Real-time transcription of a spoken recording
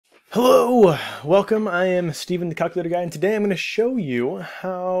Hello, welcome. I am Steven, the Calculator Guy, and today I'm going to show you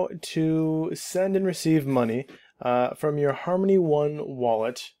how to send and receive money from your Harmony One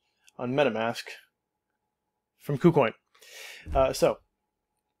wallet on MetaMask from KuCoin.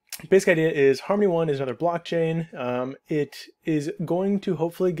 Basic idea is Harmony One is another blockchain. It is going to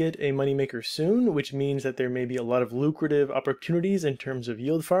hopefully get a moneymaker soon, which means that there may be a lot of lucrative opportunities in terms of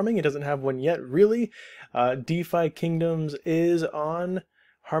yield farming. It doesn't have one yet, really. DeFi Kingdoms is on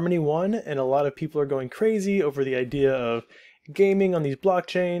Harmony One, and a lot of people are going crazy over the idea of gaming on these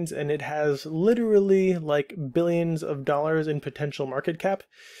blockchains, and it has literally like billions of dollars in potential market cap.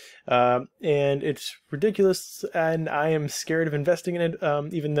 And it's ridiculous, and I am scared of investing in it,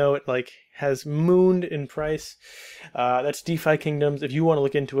 even though it like has mooned in price. That's DeFi Kingdoms. If you want to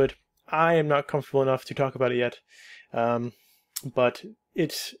look into it, I am not comfortable enough to talk about it yet, but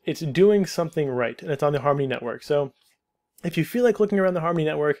it's doing something right, and it's on the Harmony network. So if you feel like looking around the Harmony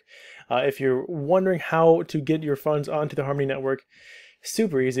network, if you're wondering how to get your funds onto the Harmony network,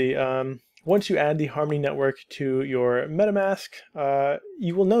 super easy. Once you add the Harmony network to your MetaMask,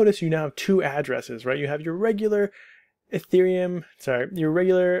 you will notice you now have two addresses, right? You have your regular your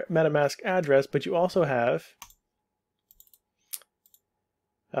regular MetaMask address, but you also have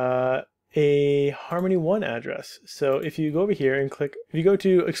a Harmony One address. So if you go over here and if you go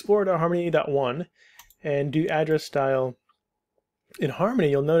to explore.harmony.one and do address style in Harmony,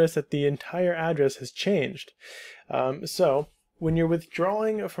 you'll notice that the entire address has changed. So when you're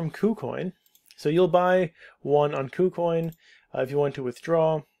withdrawing from KuCoin, so you'll buy one on KuCoin. If you want to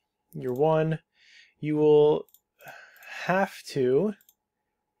withdraw your one, you will have to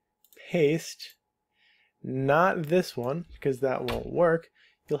paste not this one, because that won't work.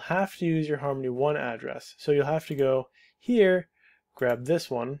 You'll have to use your Harmony One address. So you'll have to go here, grab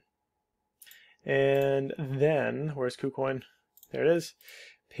this one, and then, where's KuCoin? There it is.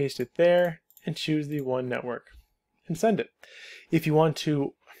 Paste it there and choose the One network and send it. If you want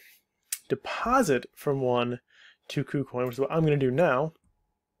to deposit from One to KuCoin, which is what I'm going to do now,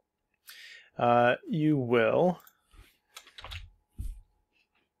 you will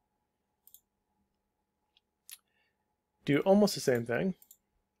do almost the same thing.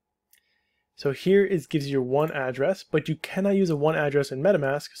 So here it gives you your one address, but you cannot use a one address in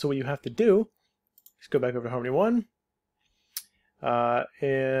MetaMask. So what you have to do is go back over to Harmony One,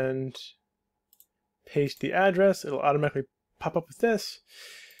 and paste the address. It'll automatically pop up with this.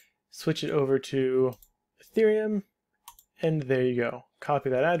 Switch it over to Ethereum, and there you go.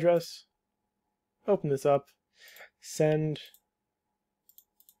 Copy that address, open this up, send,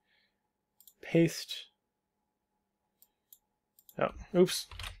 paste. Oh, oops.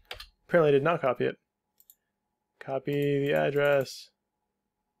 Apparently I did not copy it. Copy the address.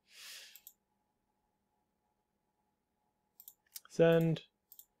 Send,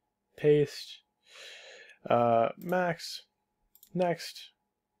 paste, max, next,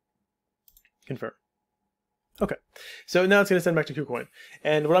 confirm. Okay, so now it's going to send back to KuCoin.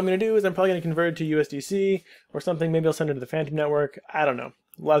 And what I'm going to do is I'm probably going to convert it to USDC or something. Maybe I'll send it to the Phantom network. I don't know.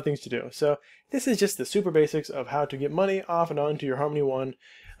 A lot of things to do. So this is just the super basics of how to get money off and onto your Harmony One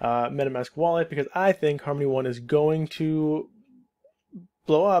MetaMask wallet, because I think Harmony One is going to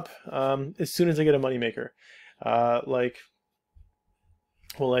blow up as soon as I get a moneymaker.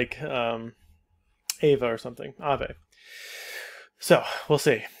 Like Ava or something, Ave. So we'll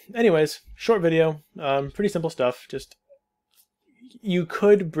see. Anyways, short video, pretty simple stuff. Just you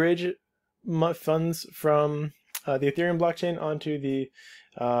could bridge funds from the Ethereum blockchain onto the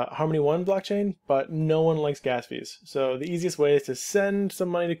Harmony One blockchain, but no one likes gas fees. So the easiest way is to send some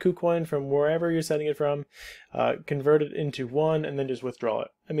money to KuCoin from wherever you're sending it from, convert it into one, and then just withdraw it.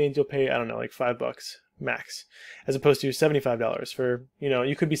 I mean, you'll pay, I don't know, like $5 max, as opposed to $75 for,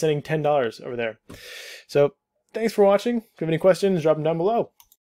 you could be sending $10 over there. So thanks for watching. If you have any questions, drop them down below.